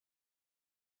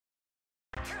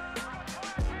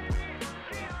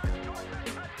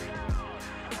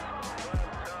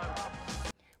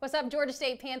What's up, Georgia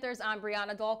State Panthers? I'm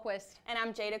Brianna Dahlquist. And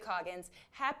I'm Jada Coggins.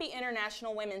 Happy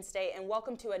International Women's Day and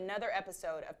welcome to another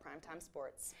episode of Primetime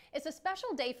Sportz. It's a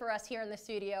special day for us here in the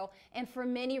studio and for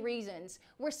many reasons.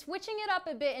 We're switching it up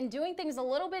a bit and doing things a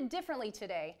little bit differently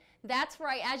today. That's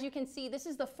right, as you can see, this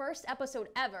is the first episode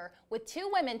ever with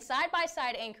two women side by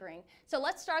side anchoring. So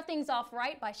let's start things off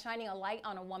right by shining a light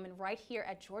on a woman right here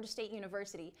at Georgia State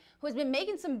University who has been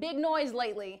making some big noise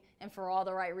lately and for all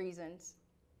the right reasons.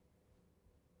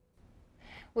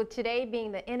 With today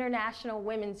being the International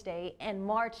Women's Day and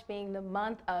March being the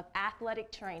month of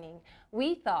athletic training,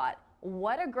 we thought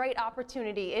what a great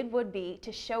opportunity it would be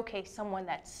to showcase someone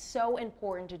that's so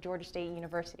important to Georgia State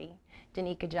University,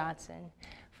 Dinika Johnson.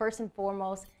 First and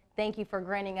foremost, thank you for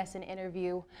granting us an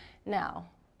interview. Now,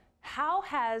 how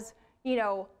has,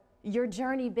 your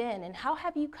journey been and how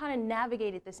have you kind of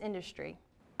navigated this industry?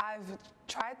 I've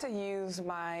tried to use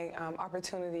my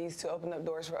opportunities to open up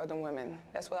doors for other women.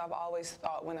 That's what I've always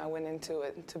thought when I went into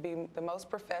it, to be the most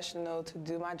professional, to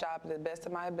do my job to the best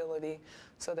of my ability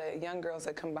so that young girls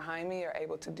that come behind me are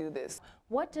able to do this.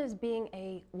 What does being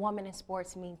a woman in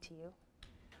sports mean to you?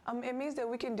 It means that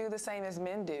we can do the same as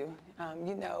men do.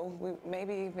 We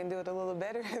maybe even do it a little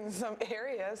better in some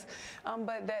areas,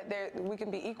 but that we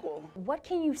can be equal. What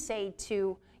can you say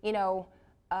to,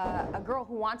 a girl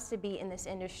who wants to be in this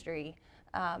industry,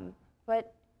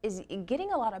 but is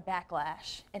getting a lot of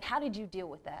backlash, and how did you deal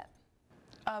with that?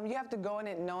 You have to go in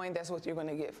it knowing that's what you're going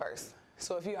to get first.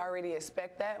 So if you already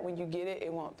expect that, when you get it,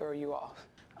 it won't throw you off.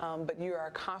 But you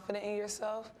are confident in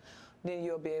yourself, then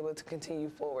you'll be able to continue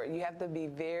forward. You have to be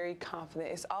very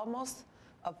confident. It's almost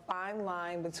a fine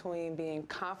line between being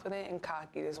confident and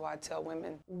cocky is why I tell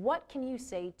women. What can you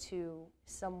say to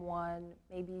someone,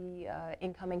 maybe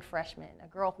incoming freshman, a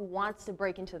girl who wants to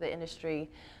break into the industry,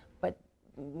 but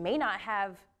may not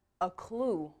have a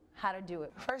clue how to do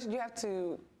it? First, you have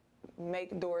to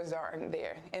make doors that aren't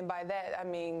there. And by that, I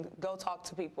mean, go talk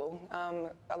to people.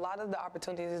 A lot of the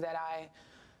opportunities that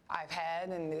I've had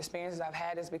and the experiences I've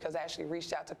had is because I actually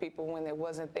reached out to people when it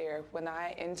wasn't there. When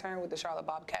I interned with the Charlotte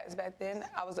Bobcats back then,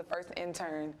 I was the first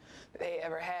intern they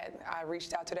ever had. I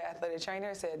reached out to the athletic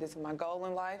trainer, said, this is my goal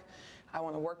in life. I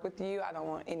want to work with you. I don't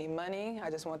want any money. I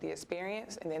just want the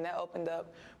experience. And then that opened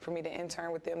up for me to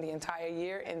intern with them the entire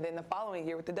year and then the following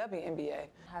year with the WNBA.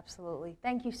 Absolutely.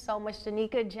 Thank you so much,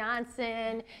 Dinika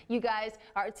Johnson. You guys,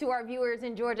 to our viewers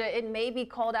in Georgia, it may be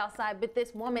cold outside, but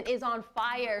this woman is on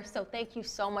fire. So thank you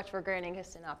so much for granting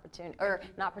us an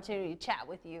opportunity to chat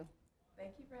with you.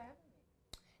 Thank you for having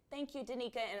me. Thank you,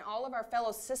 Dinika, and all of our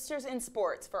fellow sisters in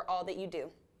sports for all that you do.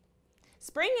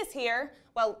 Spring is here.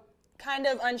 Well, kind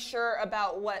of unsure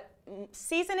about what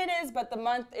season it is, but the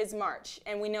month is March,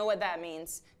 and we know what that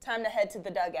means. Time to head to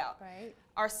the dugout. Right.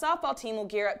 Our softball team will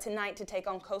gear up tonight to take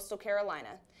on Coastal Carolina.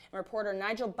 And reporter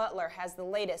Nigel Butler has the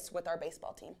latest with our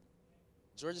baseball team.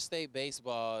 Georgia State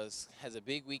baseball has a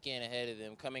big weekend ahead of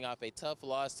them, coming off a tough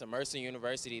loss to Mercer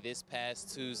University this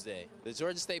past Tuesday. The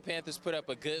Georgia State Panthers put up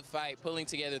a good fight, pulling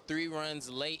together 3 runs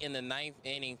late in the 9th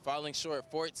inning, falling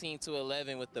short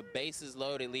 14-11 with the bases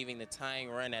loaded, leaving the tying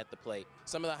run at the plate.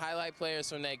 Some of the highlight players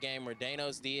from that game were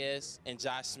Danos Diaz and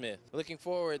Josh Smith. Looking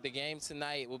forward, the game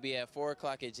tonight will be at 4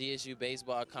 o'clock at GSU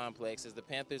Baseball Complex as the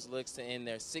Panthers looks to end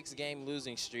their 6-game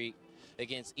losing streak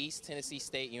against East Tennessee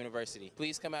State University.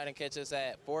 Please come out and catch us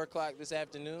at 4 o'clock this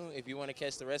afternoon. If you want to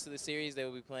catch the rest of the series, they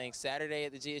will be playing Saturday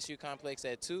at the GSU Complex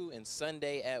at 2 and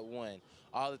Sunday at 1,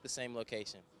 all at the same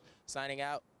location. Signing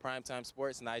out, Primetime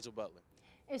Sportz, Nigel Butler.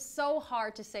 It's so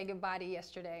hard to say goodbye to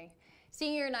yesterday.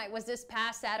 Senior night was this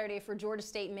past Saturday for Georgia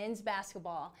State men's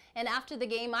basketball. And after the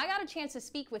game, I got a chance to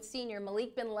speak with senior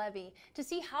Malik Ben-Levy to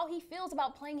see how he feels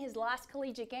about playing his last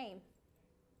collegiate game.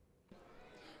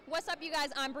 What's up, you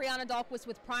guys? I'm Brianna Dahlquist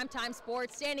with Primetime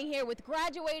Sportz, standing here with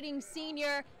graduating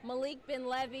senior Malik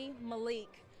Ben-Levy. Malik,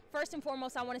 first and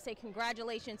foremost, I want to say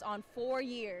congratulations on 4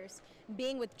 years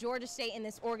being with Georgia State in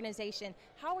this organization.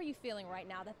 How are you feeling right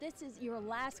now that this is your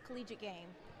last collegiate game?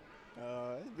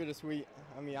 It's bittersweet.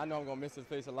 I mean, I know I'm going to miss this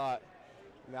place a lot.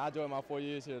 I mean, I enjoyed my 4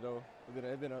 years here, though.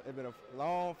 It's been a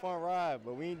long, fun ride,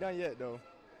 but we ain't done yet, though.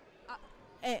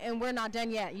 And we're not done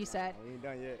yet, you said? We ain't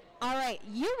done yet. All right,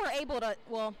 you were able to,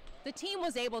 well, the team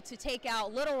was able to take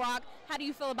out Little Rock. How do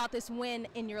you feel about this win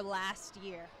in your last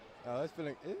year?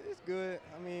 It's good.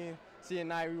 I mean, seeing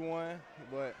night we won,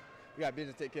 but we got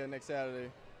business to take care of next Saturday.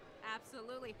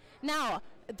 Absolutely. Now,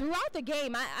 throughout the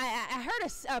game, I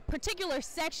heard a particular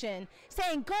section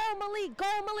saying, "Go Malik, go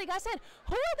Malik." I said,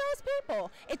 who are those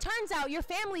people? It turns out your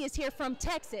family is here from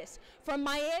Texas, from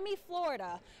Miami,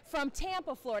 Florida, from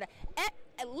Tampa, Florida.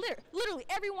 Literally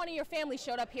every one of your family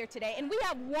showed up here today, and we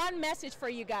have one message for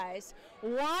you guys.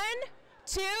 One,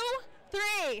 2,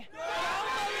 3.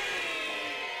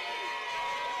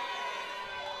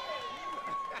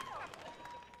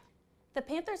 The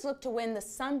Panthers look to win the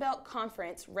Sun Belt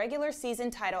Conference regular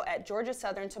season title at Georgia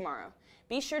Southern tomorrow.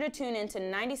 Be sure to tune in to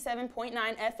 97.9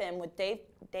 FM with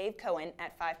Dave Cohen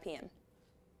at 5 p.m.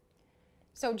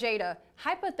 So Jada,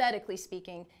 hypothetically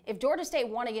speaking, if Georgia State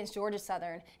won against Georgia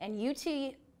Southern and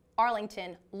UT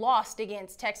Arlington lost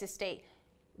against Texas State,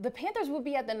 the Panthers would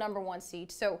be at the #1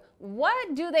 seed. So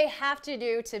what do they have to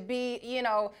do to be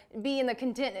in the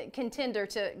contender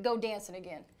to go dancing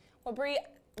again? Well, Bree,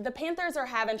 the Panthers are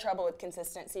having trouble with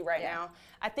consistency right now.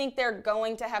 I think they're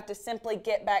going to have to simply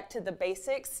get back to the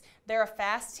basics. They're a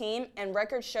fast team, and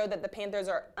records show that the Panthers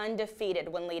are undefeated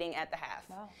when leading at the half.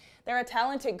 Wow. They're a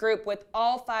talented group with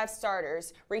all 5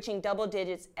 starters reaching double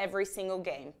digits every single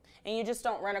game. And you just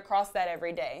don't run across that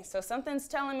every day. So something's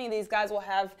telling me these guys will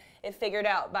have it figured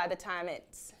out by the time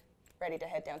it's ready to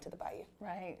head down to the Bayou.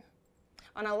 Right.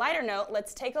 On a lighter note,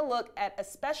 let's take a look at a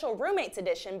special roommates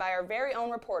edition by our very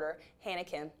own reporter, Hannah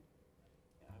Kim.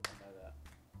 Yeah, I hope I know that.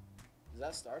 Does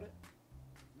that start it?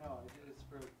 No, it's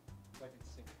for like in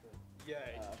sync. Yeah,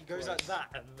 He goes like that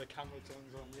and the camera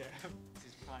turns on, yeah. This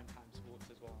is Primetime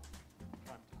Sportz as well.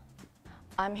 Primetime.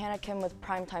 I'm Hannah Kim with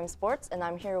Primetime Sportz, and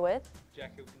I'm here with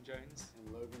Jack Hilton Jones.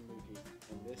 And Logan Lukey.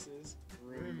 And this is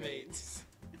Roommates.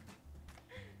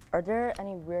 Are there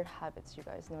any weird habits you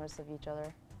guys notice of each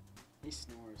other? He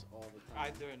snores all the I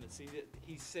time. don't see that.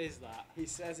 He says that. He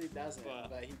says he doesn't, But-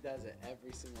 but he does it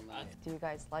every single night. Do you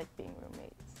guys like being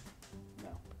roommates? No.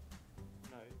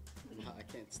 No, No, I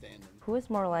can't stand him. Who is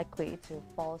more likely to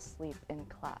fall asleep in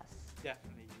class?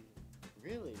 definitely you.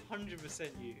 Really?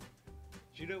 100% you.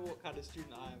 Do you know what kind of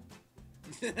student I am?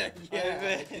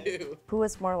 Yeah, I do. Who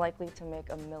is more likely to make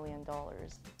 $1 million?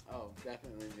 Oh,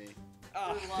 definitely me.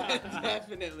 Ah.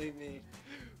 Definitely me.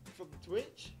 From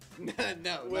Twitch? No,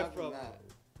 We're not from from- that.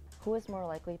 Who is more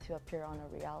likely to appear on a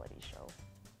reality show?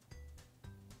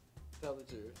 Tell the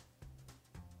truth.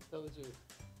 Tell the truth.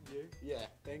 You? Yeah,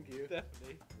 thank you.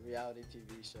 Definitely. A reality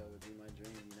TV show would be my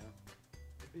dream, you know?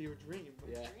 It'd be your dream.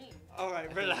 Yeah.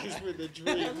 Alright, relax with the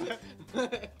dream.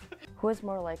 Who is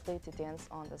more likely to dance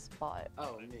on the spot?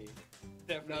 Oh, me.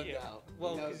 Definitely. No yeah. doubt.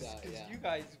 Well, No because doubt, yeah. you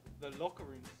guys, the locker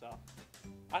room stuff,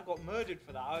 I got murdered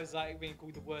for that. I was like being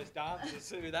called the worst dancer,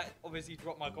 so that obviously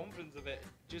dropped my confidence a bit.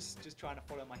 Just trying to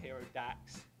follow my hero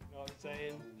Dax. You know what I'm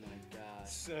saying? Oh my gosh.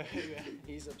 So yeah.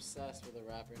 He's obsessed with a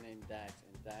rapper named Dax,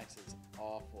 and Dax is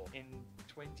awful. In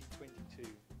 2022,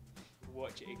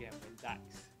 watch it again when Dax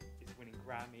is winning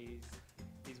Grammys,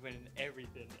 he's winning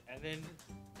everything, and then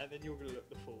you're gonna look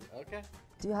the fool. Okay.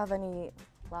 Do you have any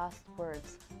last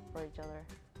words for each other?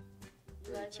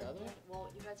 For each other? Well,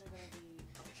 you guys are going to be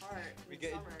apart. We're in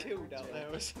getting summer, killed aren't out you? there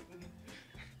or something.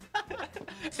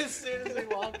 As soon as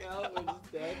we walk out, we're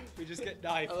just dead. We just get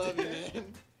knifed. I love you,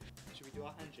 man. Should we do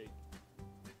our handshake?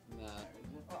 Nah.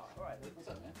 Oh, alright. What's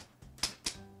up, man?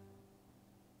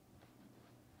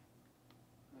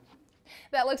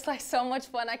 That looks like so much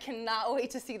fun. I cannot wait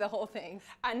to see the whole thing.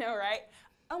 I know, right?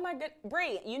 Oh my good,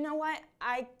 Bree, you know what?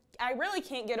 I really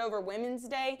can't get over Women's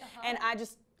Day, and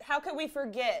how could we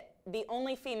forget the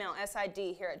only female SID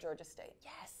here at Georgia State?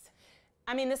 Yes.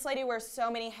 I mean, this lady wears so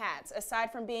many hats.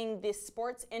 Aside from being the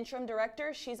sports interim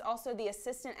director, she's also the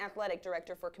assistant athletic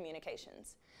director for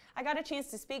communications. I got a chance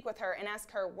to speak with her and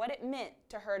ask her what it meant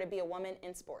to her to be a woman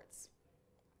in sports.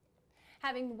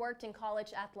 Having worked in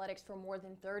college athletics for more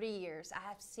than 30 years, I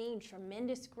have seen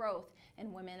tremendous growth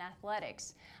in women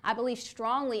athletics. I believe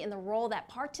strongly in the role that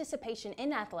participation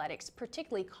in athletics,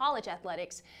 particularly college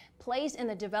athletics, plays in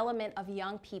the development of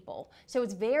young people. So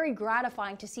it's very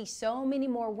gratifying to see so many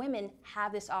more women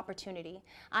have this opportunity.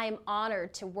 I am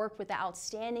honored to work with the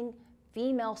outstanding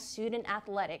female student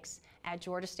athletics at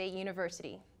Georgia State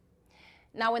University.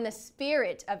 Now, in the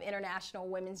spirit of International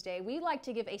Women's Day, we'd like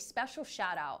to give a special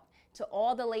shout out to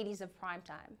all the ladies of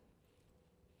Primetime.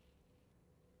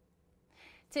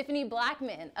 Tiffany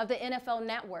Blackman of the NFL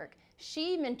Network,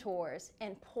 she mentors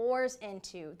and pours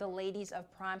into the ladies of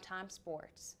Primetime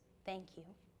Sportz. Thank you.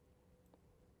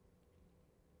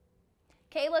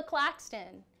 Kayla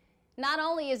Claxton, not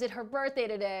only is it her birthday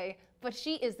today, but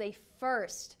she is the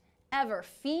first ever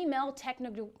female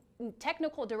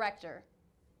technical director.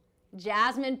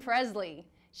 Jasmine Presley,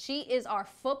 she is our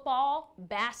football,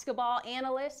 basketball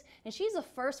analyst, and she's the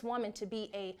first woman to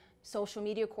be a social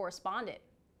media correspondent.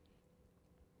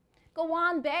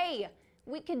 Gawan Bay,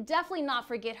 we could definitely not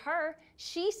forget her.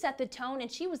 She set the tone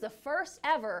and she was the first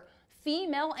ever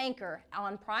female anchor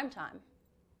on Primetime.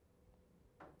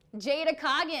 Jada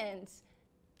Coggins,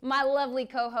 my lovely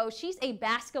co-host, she's a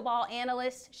basketball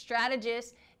analyst,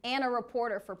 strategist, and a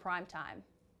reporter for Primetime.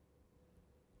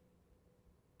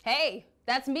 Hey,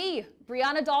 that's me,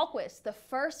 Brianna Dahlquist, the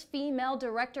first female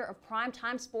director of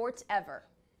Primetime Sportz ever.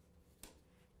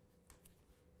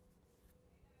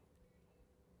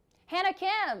 Hannah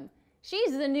Kim,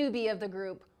 she's the newbie of the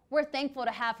group. We're thankful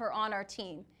to have her on our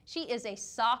team. She is a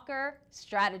soccer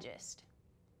strategist.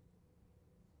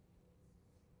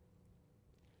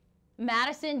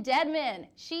 Madison Deadman,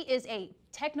 she is a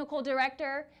technical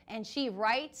director and she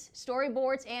writes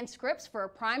storyboards and scripts for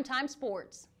Primetime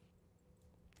Sportz.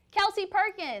 Kelsey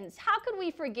Perkins, how could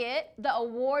we forget the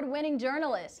award-winning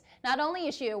journalist? Not only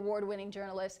is she an award-winning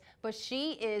journalist, but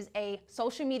she is a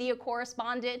social media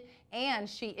correspondent and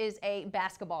she is a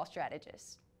basketball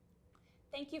strategist.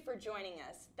 Thank you for joining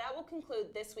us. That will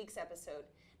conclude this week's episode.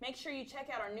 Make sure you check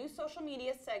out our new social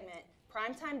media segment,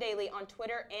 Primetime Daily, on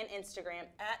Twitter and Instagram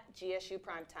at GSU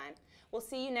Primetime. We'll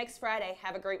see you next Friday.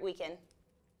 Have a great weekend.